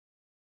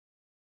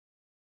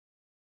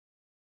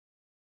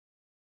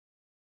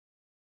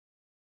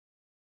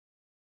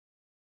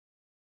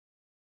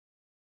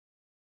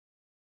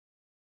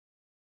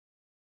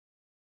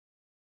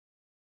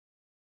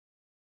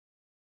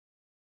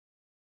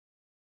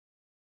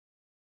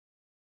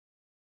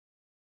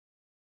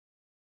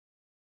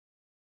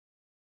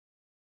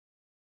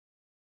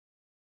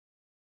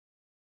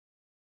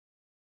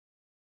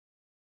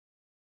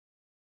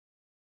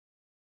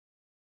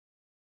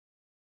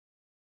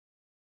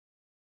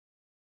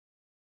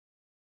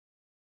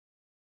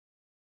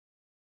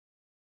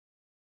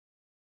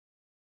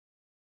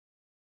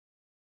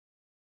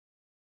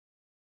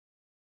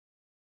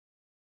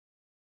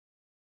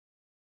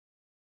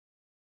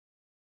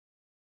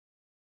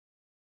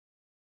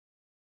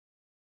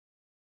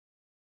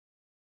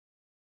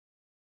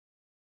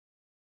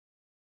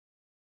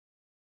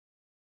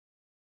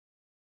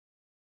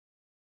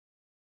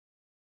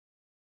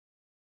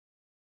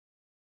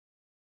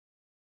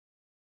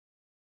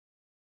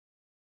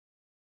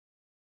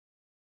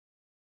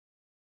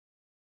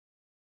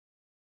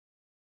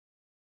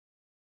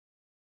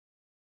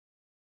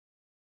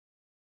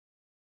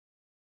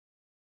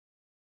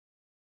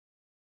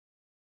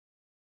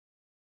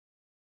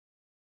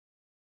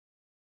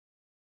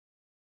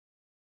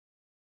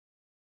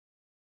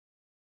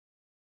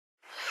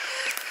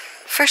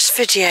First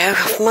video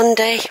of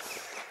Monday,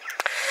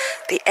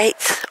 the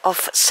 8th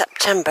of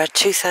September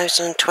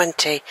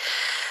 2020.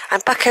 I'm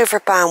back over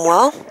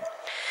Banwell,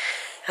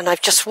 and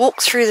I've just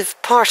walked through the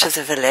part of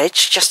the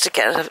village just to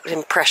get an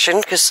impression,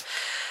 because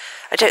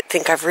I don't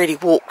think I've really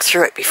walked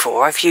through it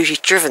before. I've usually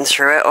driven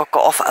through it or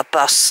got off at a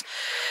bus.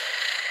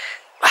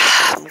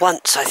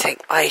 Once I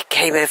think I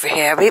came over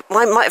here.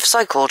 I might have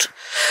cycled.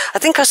 I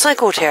think I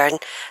cycled here and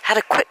had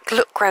a quick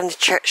look around the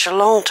church a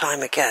long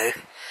time ago.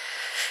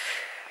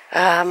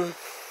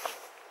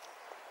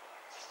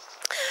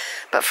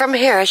 But from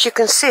here, as you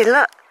can see,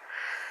 look,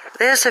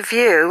 there's a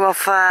view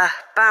of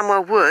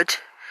Banwell Wood,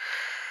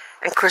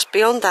 and of course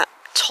beyond that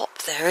top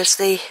there is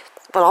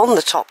on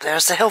the top there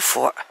is the hill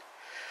fort.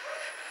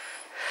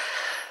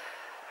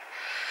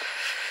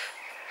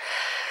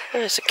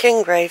 There's a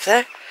king grave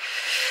there.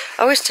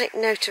 I always take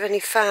note of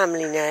any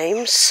family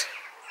names.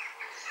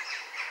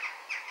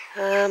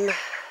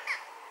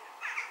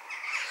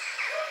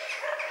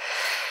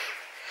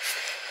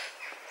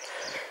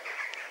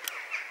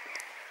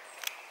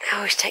 I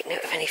always take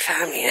note of any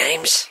family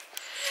names.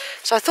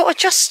 So I thought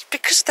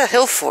because the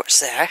hill fort's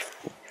there,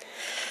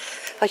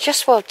 I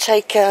just will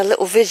take a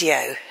little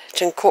video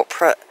to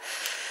incorporate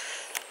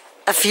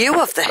a view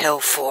of the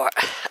hill fort.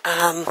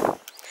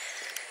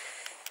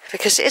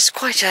 Because it is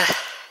quite a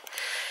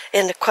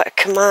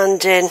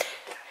commanding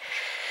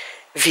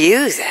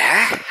view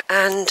there,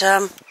 and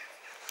oh,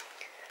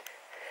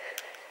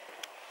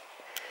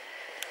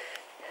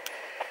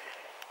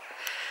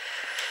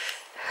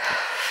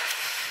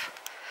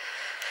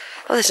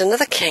 there's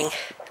another king,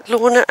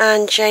 Lorna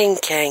Ann Jane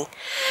King.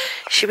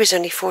 She was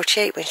only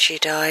 48 when she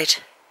died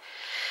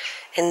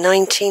in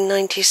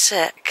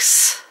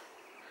 1996.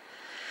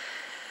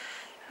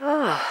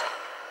 Oh,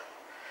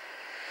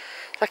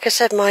 like I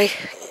said, my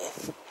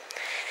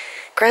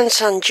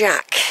grandson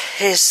Jack,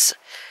 his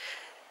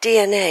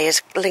DNA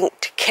is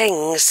linked to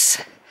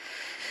kings.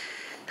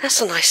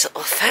 That's a nice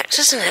little effect,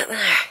 isn't it,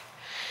 there?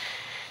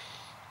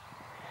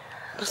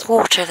 There's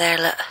water there,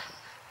 look.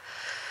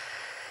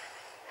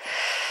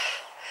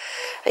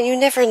 And you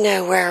never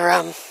know where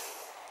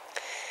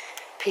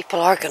people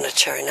are going to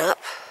turn up.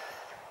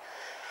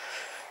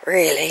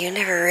 Really, you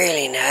never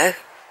really know.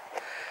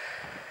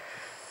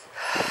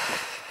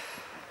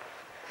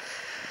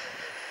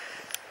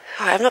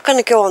 Right, I'm not going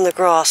to go on the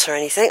grass or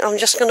anything. I'm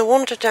just going to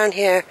wander down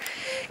here,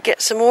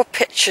 get some more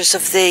pictures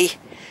of the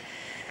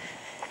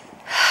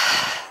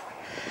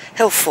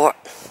hill fort.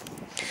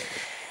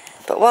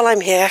 But while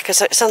I'm here,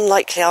 because it's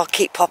unlikely I'll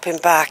keep popping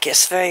back,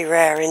 it's very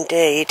rare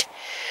indeed.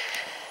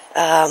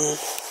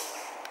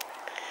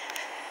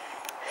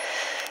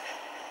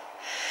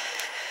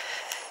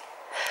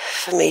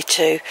 For me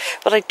too.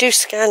 But I do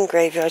scan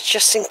graveyards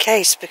just in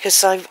case,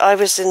 because I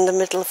was in the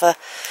middle of a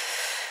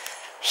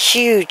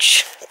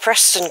huge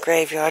Preston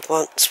graveyard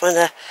once when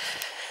a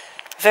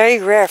very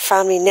rare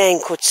family name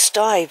called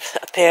Stibe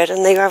appeared,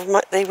 and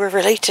they were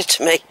related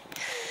to me.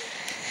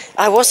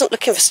 I wasn't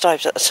looking for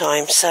Stibes at the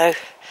time, so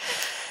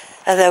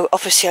although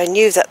obviously I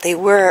knew that they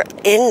were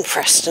in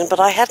Preston, but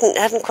I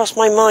hadn't crossed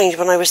my mind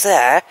when I was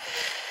there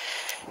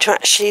to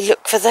actually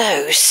look for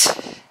those.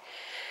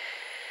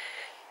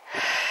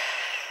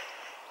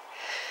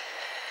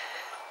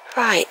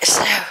 Right,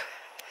 so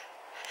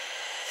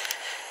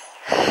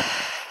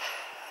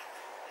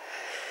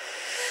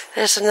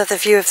there's another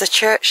view of the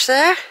church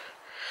there.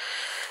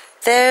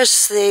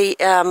 There's the,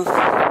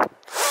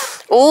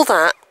 all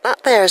that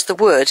there is the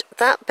wood.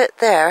 That bit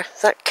there,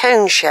 that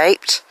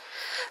cone-shaped,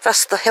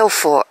 that's the hill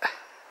fort.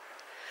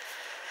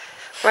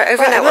 Right,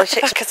 over now, I'm at the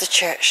back of the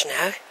church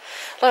now.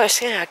 Like I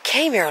say, I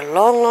came here a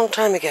long, long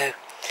time ago.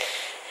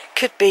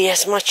 Could be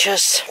as much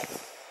as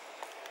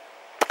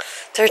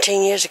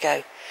 13 years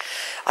ago.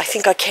 I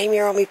think I came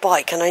here on my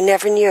bike, and I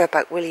never knew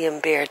about William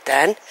Beard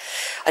then.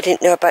 I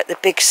didn't know about the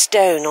big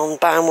stone on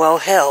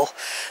Banwell Hill,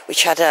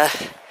 which had a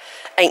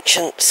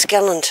ancient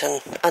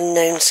skeleton,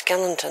 unknown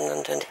skeleton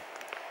underneath.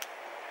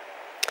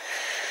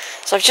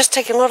 So I've just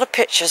taken a lot of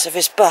pictures of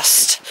his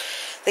bust.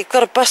 They've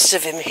got a bust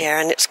of him here,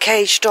 and it's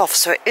caged off,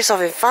 so it is of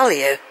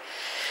value.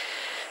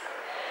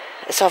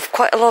 It's of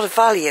quite a lot of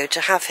value to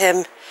have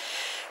him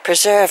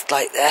preserved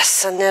like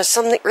this, and there's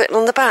something written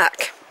on the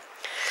back.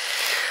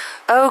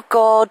 Oh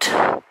God,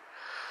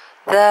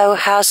 thou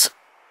hast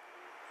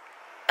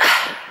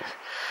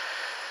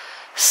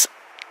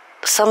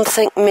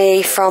something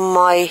me from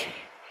my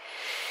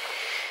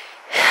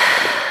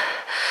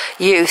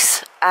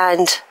youth,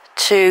 and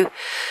to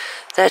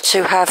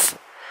have,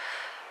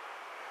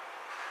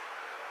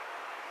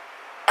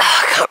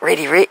 I can't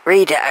really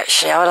read it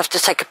actually, I would have to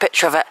take a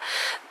picture of it.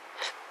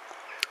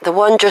 The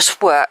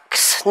wondrous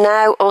works,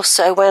 now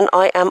also when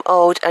I am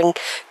old and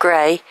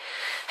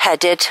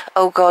grey-headed,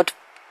 O God,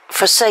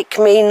 forsake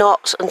me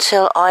not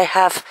until I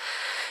have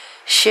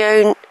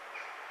shown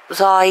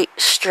thy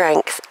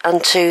strength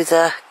unto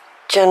the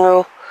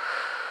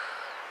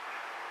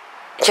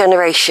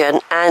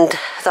generation, and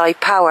thy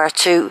power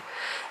to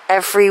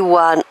every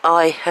one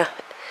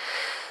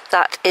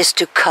that is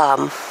to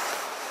come.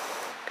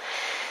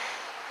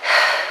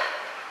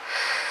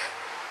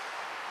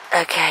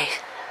 Okay,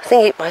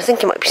 I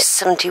think it might be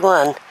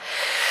 71.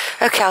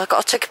 Okay, I've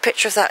got to take a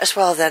picture of that as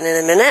well then in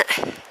a minute.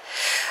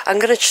 I'm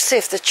going to see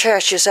if the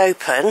church is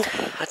open.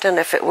 I don't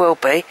know if it will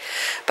be,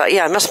 but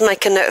yeah, I must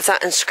make a note of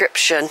that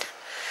inscription.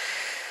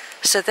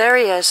 So there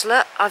he is,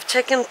 look, I've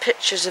taken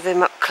pictures of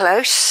him up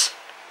close,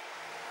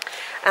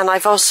 and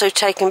I've also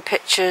taken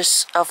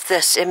pictures of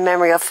this in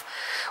memory of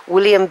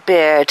William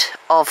Beard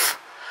of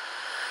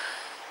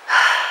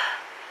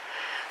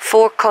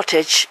Ford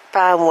Cottage,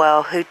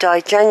 Banwell, who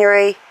died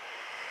January,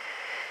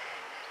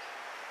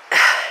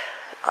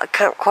 I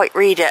can't quite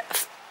read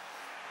it,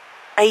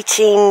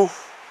 18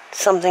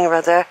 something or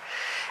other,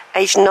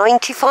 aged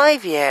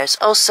 95 years.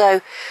 Also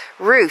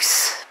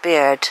Ruth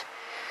Beard,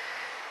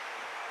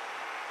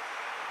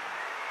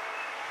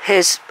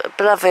 his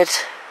beloved,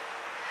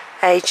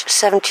 aged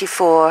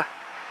 74,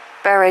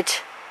 buried.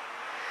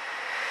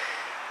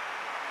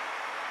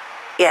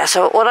 Yeah,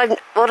 so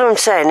what I'm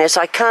saying is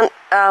I can't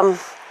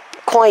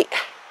quite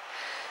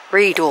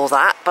read all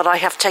that, but I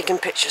have taken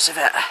pictures of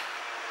it.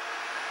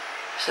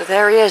 So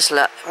there he is,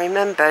 look,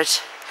 remembered.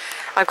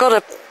 I've got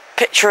a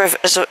picture of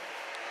that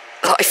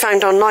I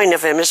found online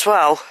of him as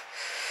well.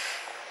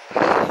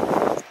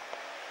 Right,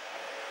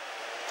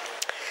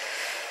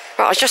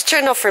 I'll just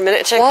turn off for a minute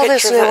and take a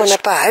picture of no one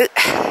about.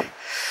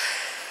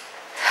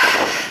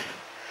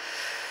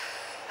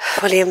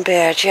 William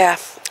Beard, yeah.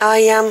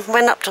 I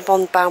went up to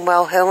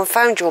Banwell Hill and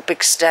found your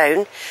big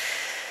stone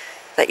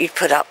that you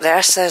put up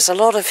there, so there's a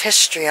lot of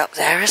history up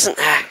there, isn't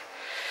there?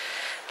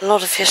 A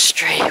lot of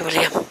history,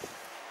 William.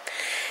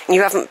 And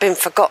you haven't been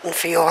forgotten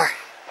for your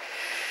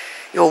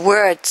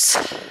words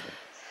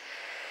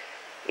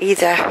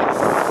either.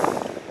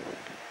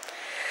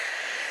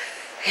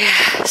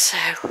 Yeah, so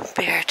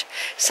Beard.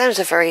 Sounds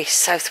a very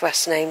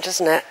southwest name,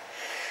 doesn't it?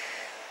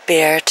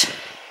 Beard.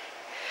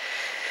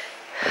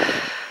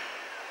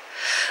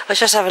 I'll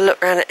just have a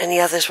look around at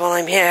any others while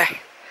I'm here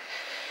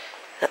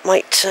that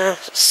might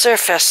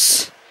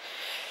surface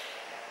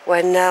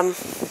when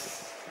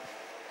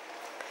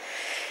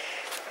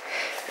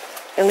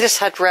and this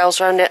had rails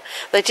around it.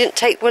 They didn't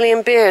take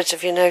William Beard's,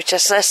 if you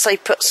notice, unless they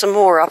put some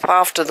more up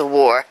after the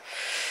war,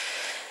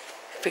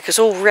 because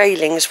all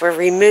railings were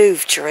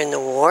removed during the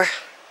war,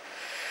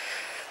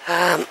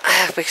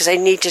 because they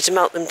needed to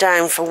melt them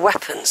down for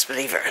weapons,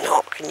 believe it or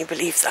not. Can you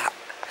believe that?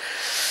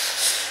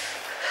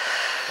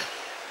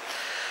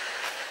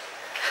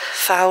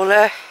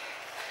 Fowler,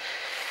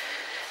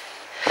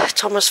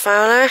 Thomas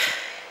Fowler,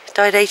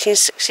 died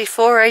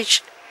 1864,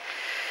 age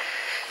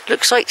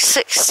looks like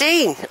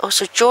 16.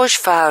 Also George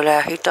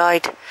Fowler, who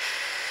died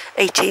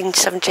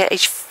 1878,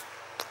 age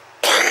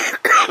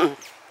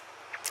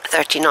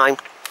 39.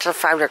 It's a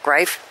Fowler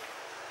grave.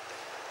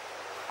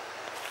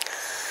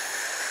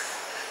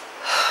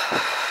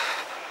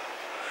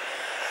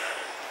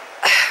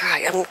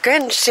 Right, I'm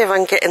going to see if I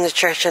can get in the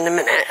church in a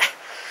minute.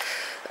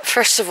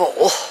 First of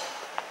all,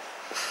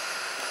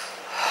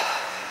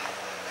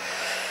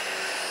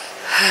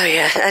 oh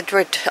yeah,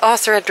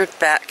 Arthur Edward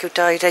Beck, who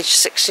died aged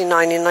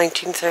 69 in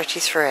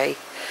 1933.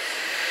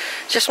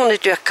 Just want to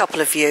do a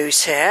couple of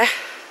views here.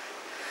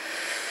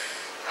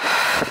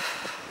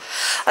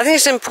 I think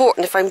it's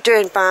important, if I'm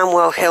doing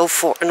Banwell Hill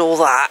Fort and all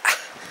that,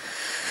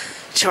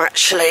 to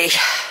actually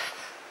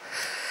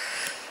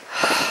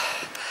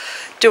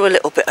do a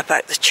little bit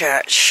about the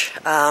church.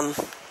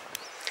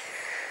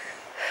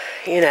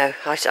 You know,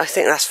 I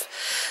think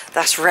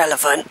that's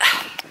relevant.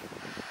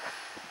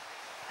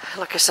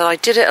 Like I said, I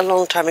did it a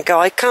long time ago.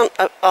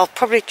 I'll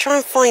probably try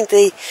and find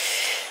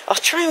I'll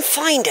try and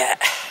find it.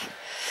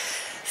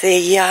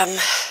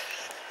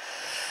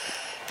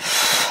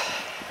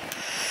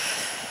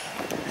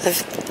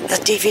 The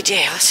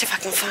DVD. I'll see if I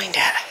can find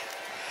it.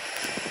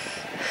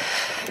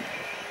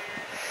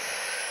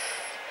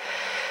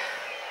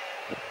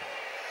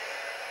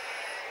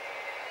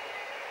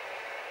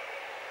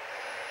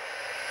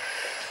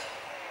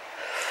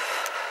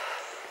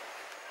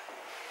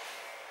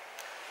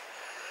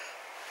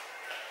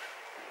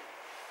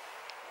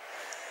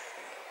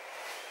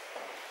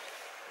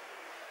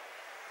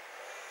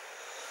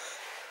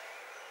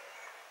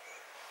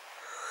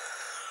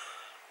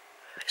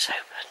 It's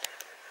open.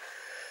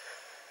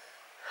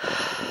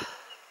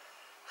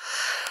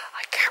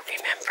 I can't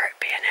remember it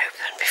being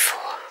open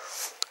before.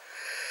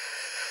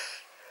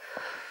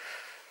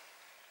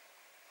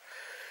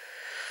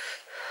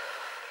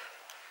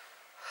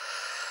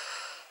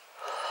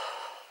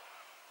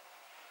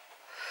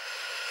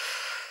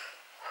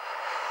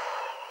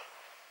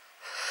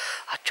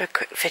 I'll do a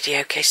quick video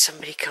in case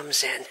somebody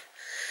comes in.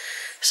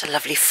 It's a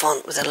lovely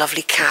font with a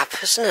lovely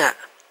cap, isn't it?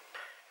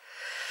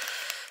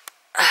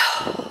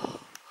 Oh,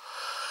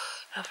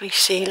 lovely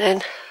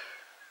ceiling.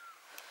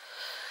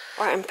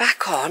 Right, I'm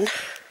back on.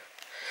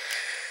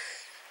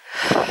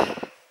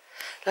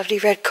 Lovely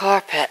red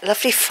carpet,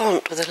 lovely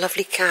font with a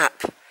lovely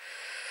cap.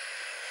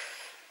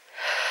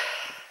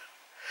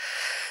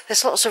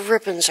 There's lots of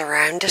ribbons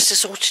around. This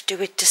is all to do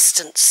with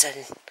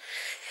distancing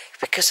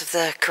because of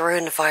the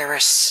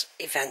coronavirus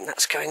event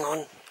that's going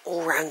on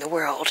all around the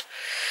world.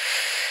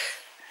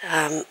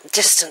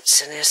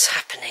 distancing is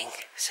happening,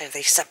 so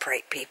they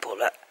separate people.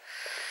 Look,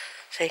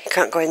 so you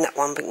can't go in that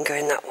one, but you can go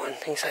in that one,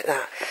 things like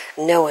that.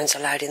 No one's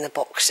allowed in the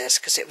boxes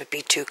because it would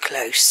be too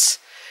close.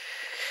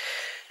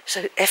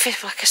 So if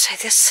it, like I say,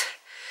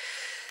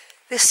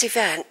 this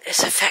event is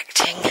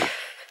affecting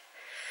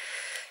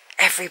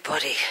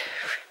everybody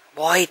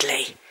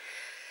widely.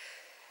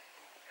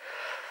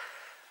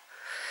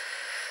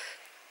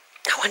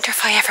 I wonder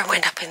if I ever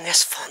went up in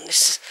this font.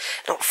 This is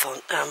not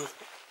font.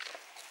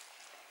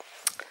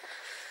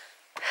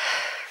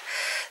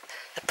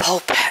 The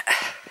pulpit.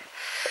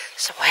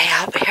 It's way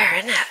up here,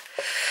 isn't it?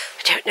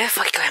 I don't know if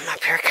I came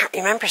up here. I can't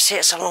remember. See,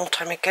 it's a long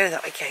time ago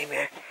that I came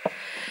here.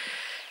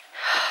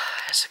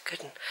 It's a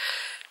good and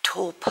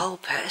tall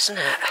pulpit, isn't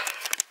it? I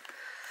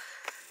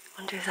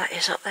wonder if that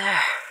is up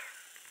there.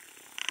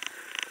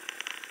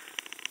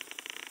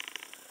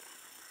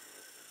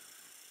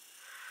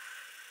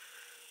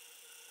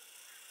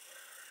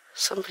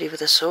 Somebody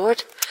with a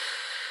sword.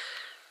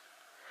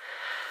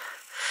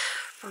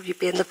 Probably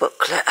be in the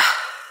booklet.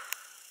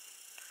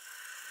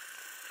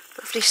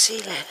 Lovely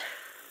ceiling.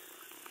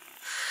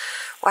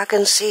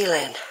 Wagon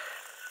ceiling.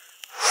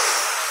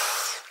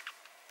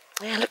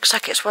 Yeah, looks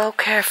like it's well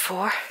cared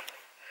for.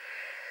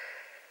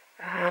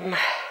 I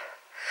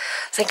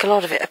think a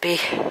lot of it would be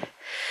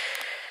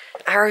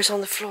arrows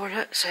on the floor,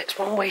 look, so it's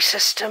one-way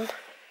system.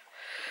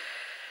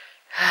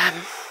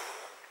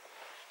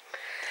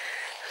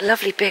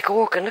 Lovely big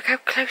organ. Look how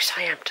close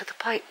I am to the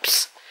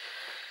pipes.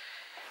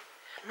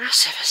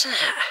 Massive, isn't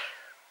it?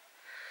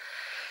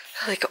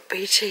 Oh, they got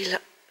BT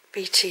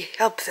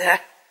hub there.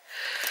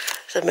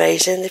 It's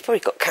amazing. They've probably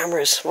got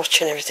cameras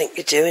watching everything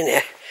you're doing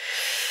here.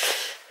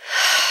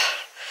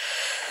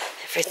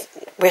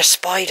 We're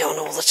spied on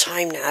all the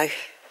time now.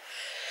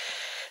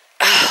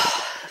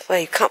 Oh, well,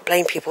 you can't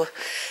blame people.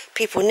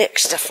 People nick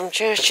stuff from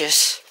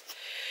churches.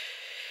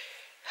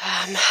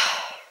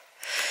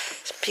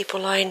 Some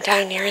people lying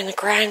down here in the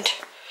ground.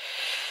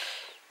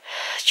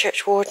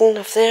 Church warden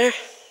up there.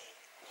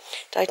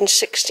 Died in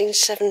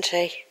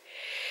 1670.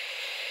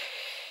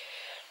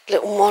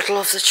 Little model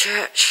of the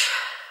church.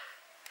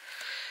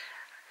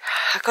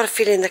 I've got a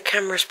feeling the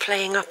camera's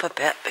playing up a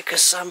bit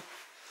because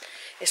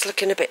it's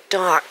looking a bit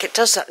dark. It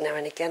does that now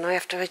and again. I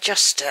have to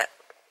adjust it.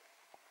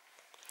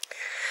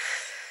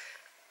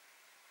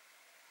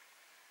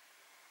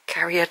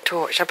 Carry a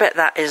torch. I bet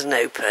that isn't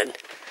open.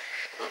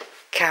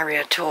 Carry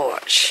a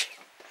torch.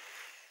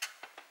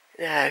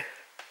 No.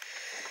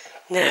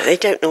 No, they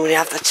don't normally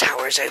have the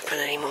towers open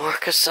anymore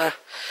because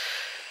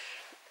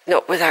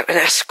not without an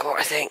escort,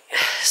 I think.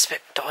 It's a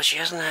bit dodgy,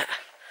 isn't it?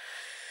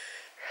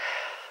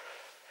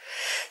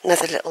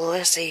 Another little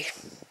Lizzie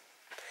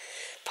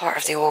part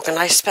of the organ.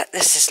 I expect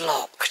this is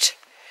locked.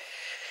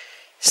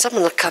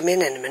 Someone will come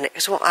in a minute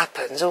because what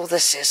happens, all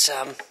this is,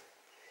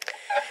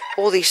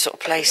 all these sort of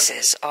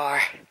places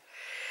are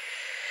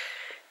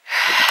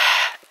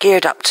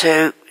geared up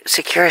to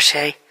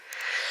security.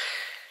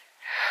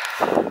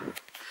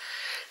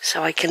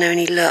 So I can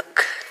only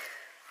look.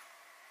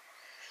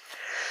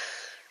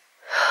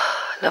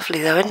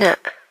 Lovely though, isn't it?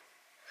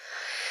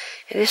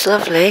 It is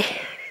lovely.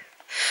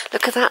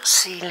 Look at that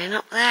ceiling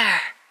up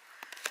there.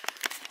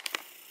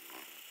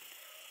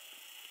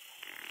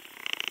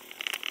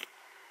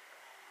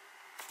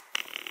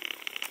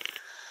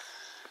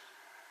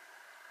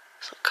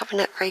 It's not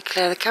coming out very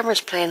clear. The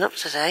camera's playing up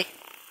today.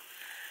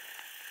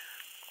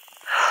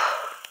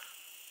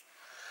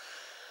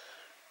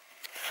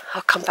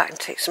 I'll come back and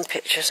take some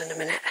pictures in a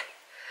minute.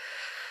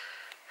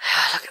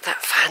 Oh, look at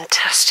that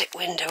fantastic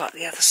window up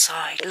the other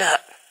side.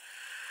 Look.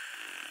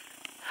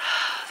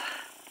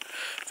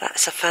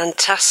 That's a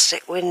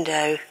fantastic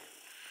window.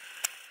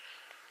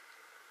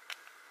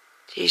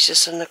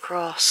 Jesus and the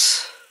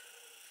cross.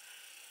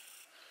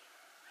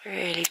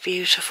 Really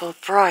beautiful,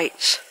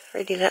 bright.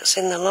 Really lets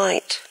in the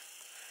light.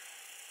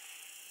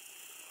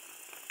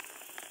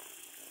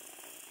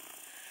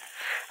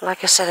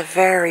 Like I said, a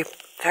very,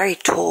 very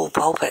tall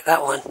pulpit,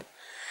 that one.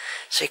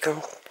 So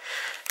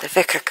the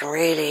vicar can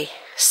really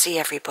see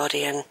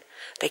everybody and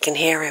they can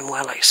hear him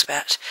well, I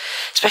expect.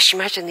 Especially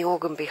imagine the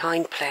organ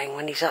behind playing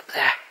when he's up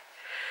there.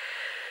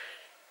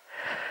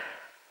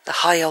 The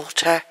high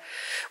altar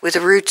with a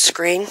rood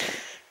screen.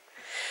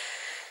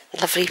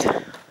 Lovely,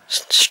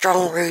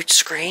 strong rood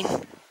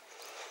screen.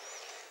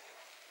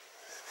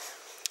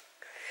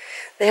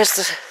 There's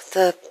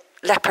the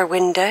leper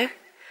window.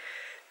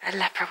 A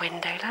leper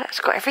window, look,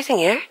 it's got everything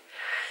here.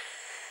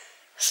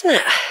 Isn't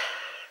it?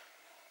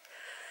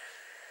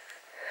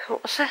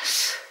 What was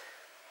this?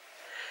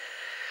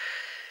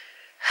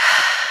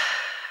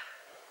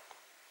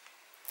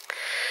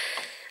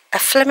 A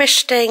Flemish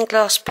stained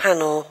glass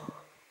panel.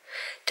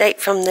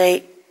 Date from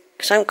the,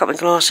 because I haven't got my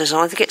glasses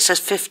on, I think it says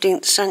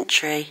 15th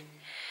century.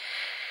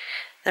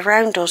 The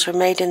roundels were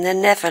made in the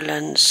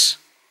Netherlands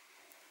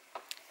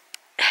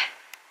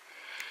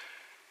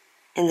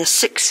in the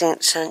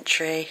 16th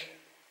century.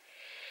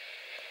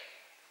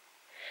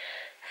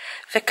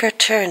 Vicar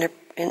Turner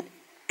in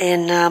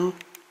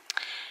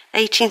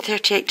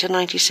 1838 to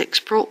 96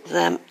 brought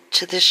them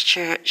to this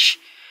church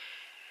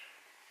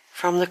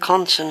from the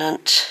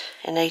continent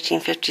in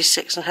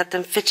 1856 and had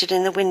them fitted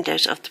in the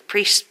windows of the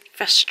priest's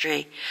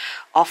vestry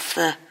off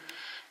the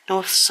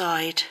north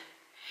side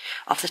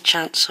of the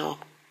chancel.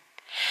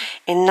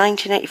 In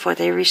 1984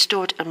 they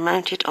restored and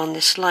mounted on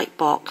this light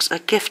box, a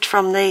gift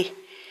from the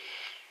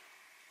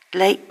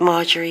late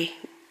Marjorie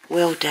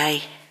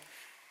Wilday,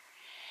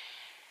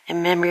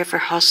 in memory of her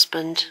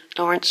husband,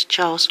 Lawrence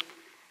Charles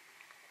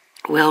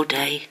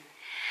Wilday.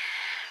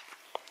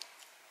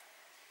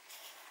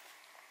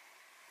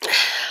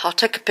 I'll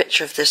take a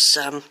picture of this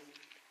I'll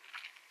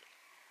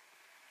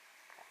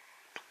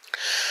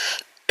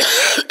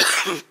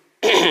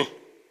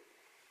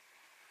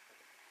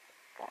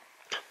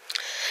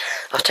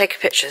take a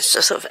picture. It's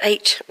a sort of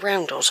 8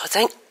 roundels, I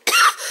think.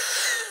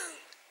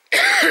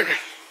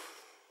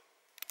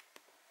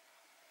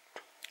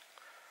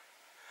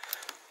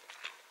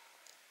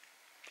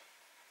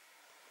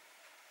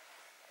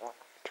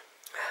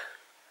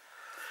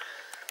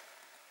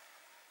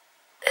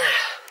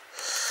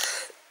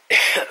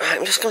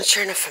 I'm just going to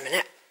turn off a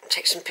minute and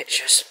take some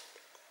pictures.